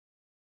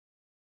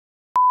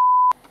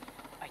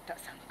tak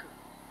sangka.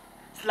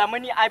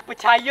 Selama ni I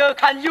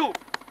percayakan you.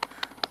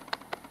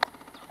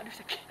 Aduh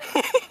sakit.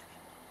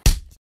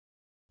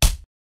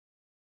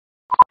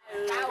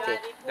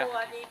 Okay, dah.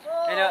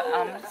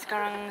 Hello,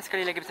 sekarang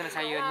sekali lagi bersama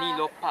saya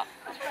Nilopak.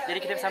 Jadi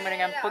kita bersama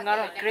dengan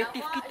pengarah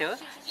kreatif kita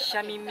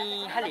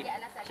Syamimi Halim.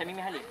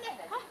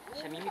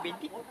 Syamimi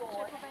binti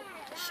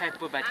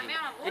Syaiful Badri.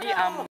 Jadi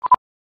hello,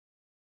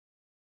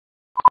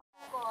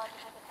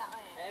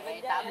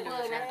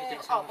 sekarang kita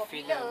bersama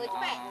filem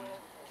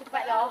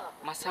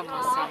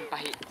Masa-Masa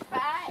Pahit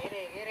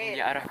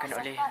yang diarahkan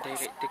oleh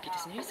director kita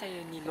sendiri,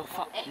 saya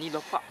Nilopak. Ini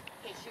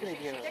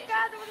dia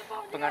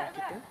pengarah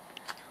kita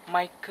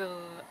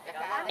Michael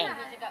N.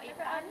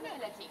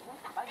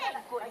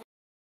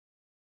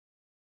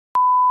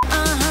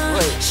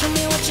 Show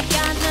me what you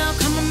got now,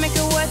 come on make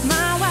it worth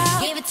my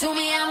while. Give it to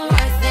me, I'm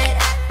worth it.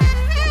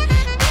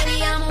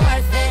 Baby, I'm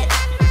worth it.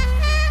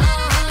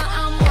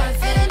 I'm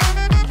worth it.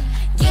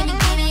 Give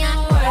me,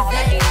 I'm worth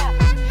it.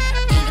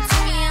 Give it to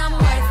me, I'm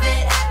worth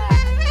it.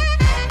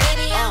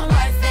 Baby, I'm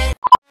worth it.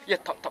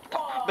 Ya, top.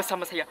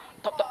 Bersama saya,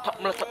 top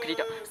meletup ke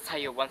lidah.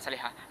 Saya Wan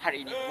Saleha.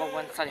 Hari ini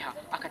Wan Saleha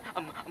akan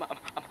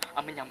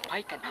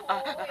menyampaikan,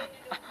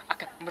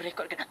 akan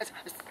merekodkan.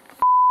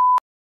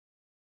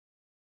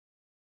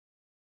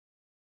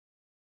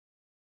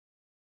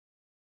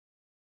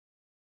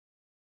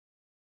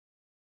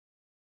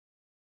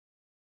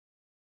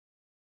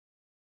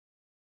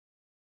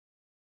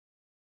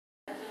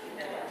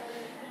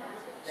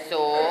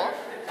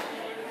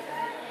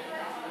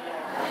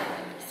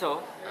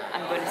 So,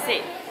 I'm going to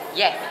say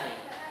yes.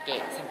 Okay,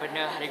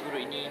 sempena Hari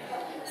Guru ini,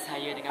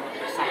 saya dengan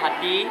berbesar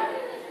hati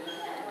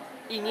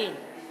ingin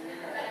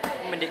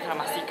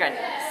mendeklamasikan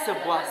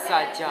sebuah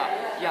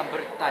sajak yang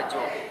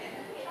bertajuk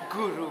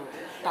Guru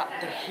tak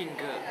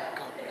terhingga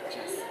kau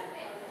berjasa.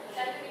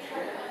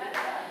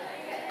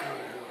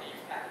 Guru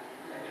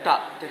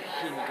tak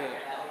terhingga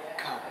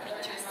kau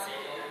berjasa.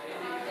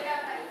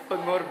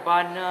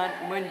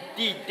 Pengorbanan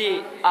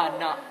mendidik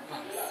anak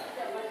bangsa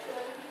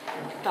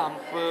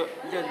tanpa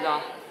lelah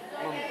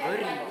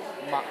memberi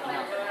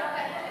makna,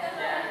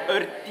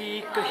 erti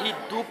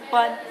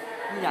kehidupan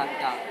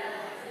nyata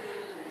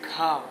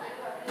kau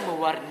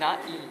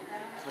mewarnai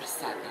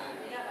bersata.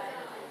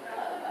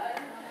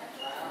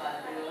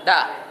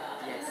 Dah?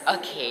 Yes.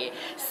 Okay,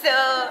 so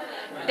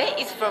that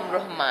is from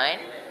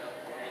Rohman.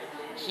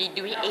 He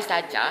doing A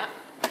saja.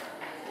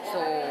 So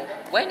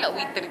why not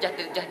we terjah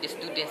the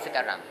students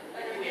sekarang?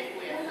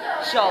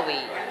 Shall we?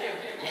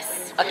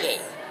 Yes. Okay,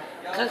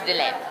 close the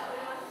lamp.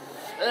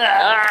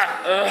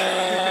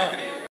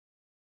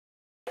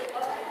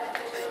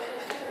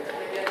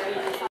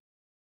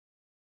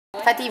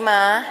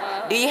 Fatima,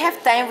 do you have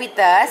time with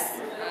us?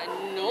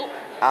 No.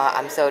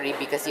 I'm sorry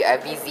because you are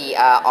busy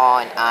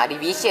on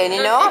revision,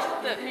 you know.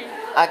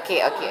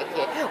 Okay.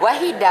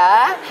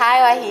 Wahida, hi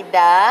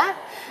Wahida.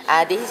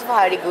 This is for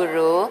Hari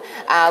Guru,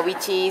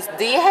 which is,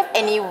 do you have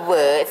any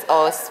words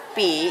or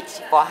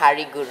speech for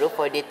Hari Guru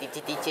for the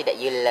teacher that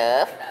you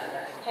love?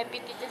 Happy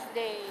Teacher's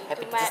Day.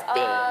 Happy to my Teacher's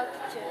Day. all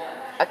teacher.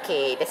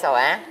 Okay, that's all.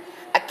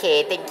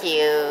 Okay, thank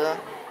you.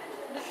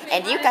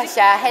 And you,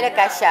 Kasha, hello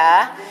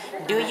Kasha.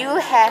 Do you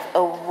have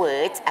a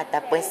word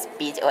ataupun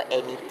speech or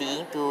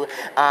anything to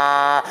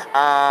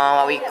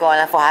what we call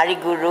for Hari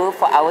Guru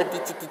for our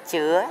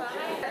teacher?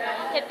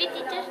 Happy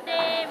Teacher's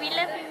Day. We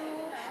love you.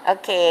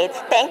 Okay,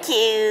 thank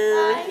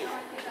you.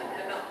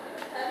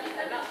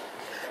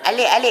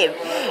 Alif,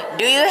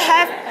 do you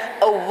have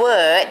a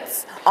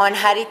words on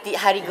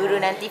Hari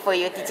Guru nanti for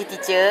your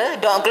teacher?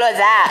 Don't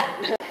close up.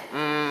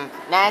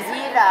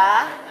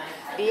 Nazira,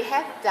 do you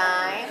have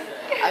time?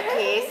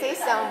 Okay, say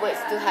some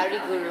words to Hari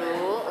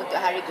Guru, untuk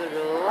Hari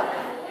Guru.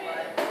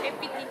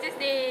 Happy Teacher's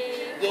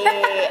Day.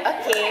 Yay,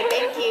 okay,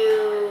 thank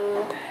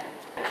you.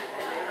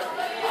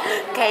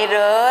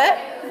 Khairul.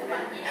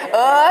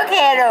 Oh,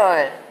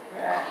 Khairul.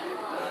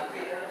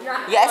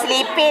 You are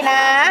sleeping,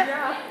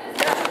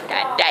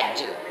 Dadat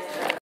je.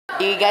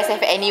 Do you guys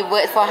have any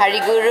words for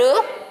Hari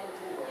Guru?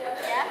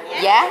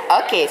 Yeah?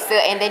 Okay, so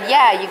and then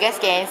you guys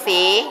can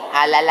say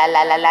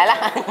la.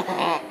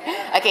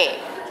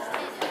 Okay.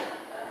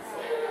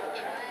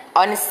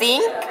 On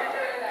sync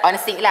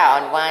lah.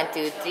 On 1,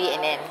 2, 3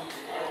 and then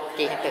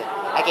okay, satu.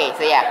 Okay,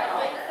 so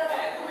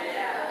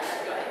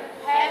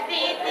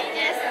Happy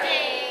Teacher's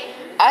Day.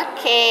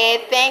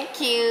 Okay, thank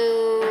you.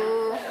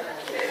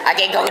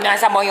 Okay, kau kena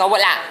sambung your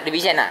word lah.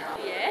 Division lah.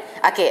 Yes.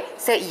 Okay,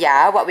 so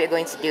what we're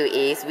going to do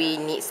is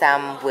we need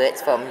some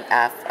words from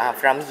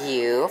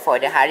you for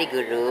the Hari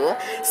Guru.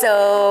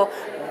 So,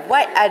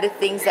 what are the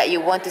things that you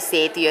want to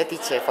say to your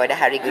teacher for the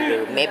Hari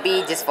Guru?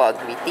 Maybe just for a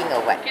greeting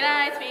or what? Can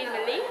I speak in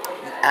Malay?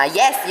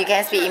 Yes, you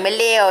can speak in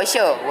Malay or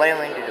sure. What do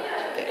you want to do?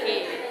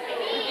 Okay.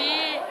 Jadi,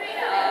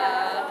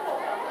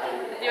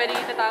 seperti mana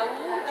kita tahu,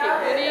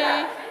 cikgu ni,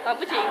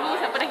 tanpa cikgu,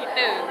 siapa dah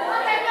kita?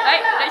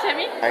 Right,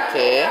 Syami?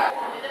 Okay.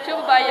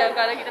 Cuba bayang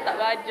kalau kita tak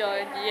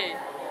belajar nanti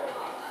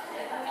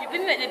kita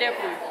ni nak jadi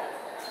apa?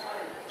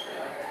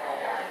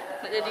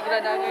 Nak jadi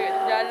gelandangan kat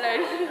jalan.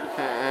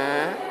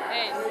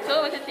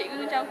 So macam cikgu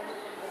macam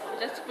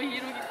macam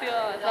superhero kita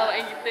lah,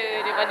 selamatkan kita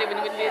daripada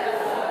benda-benda tu.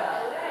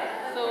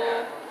 So,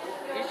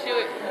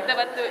 kita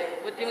patut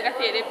berterima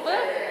kasih kat mereka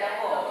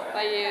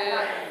supaya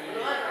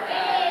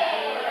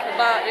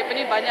sebab mereka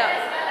ni banyak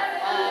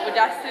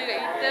berjasa kat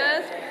kita,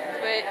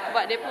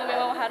 sebab mereka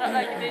memang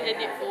haraplah kita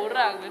jadi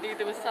orang, jadi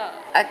kita besar.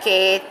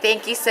 Okay,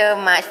 thank you so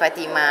much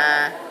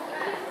Fatimah.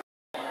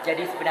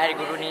 Jadi sebenarnya Hari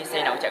Guru ni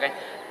saya nak ucapkan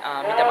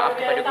minta maaf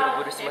kepada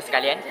guru-guru semua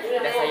sekalian,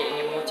 dan saya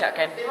ingin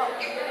mengucapkan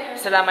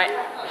selamat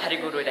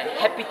Hari Guru dan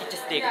Happy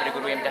Teachers Day kepada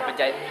guru yang telah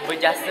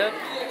berjasa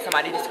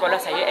sama ada di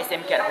sekolah saya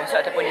SMK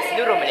ataupun di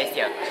seluruh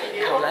Malaysia.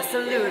 Kaulah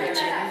seluruh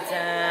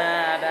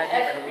cinta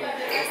bagiku,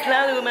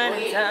 selalu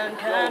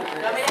menentangkan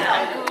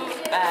perasaanku.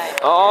 Bye.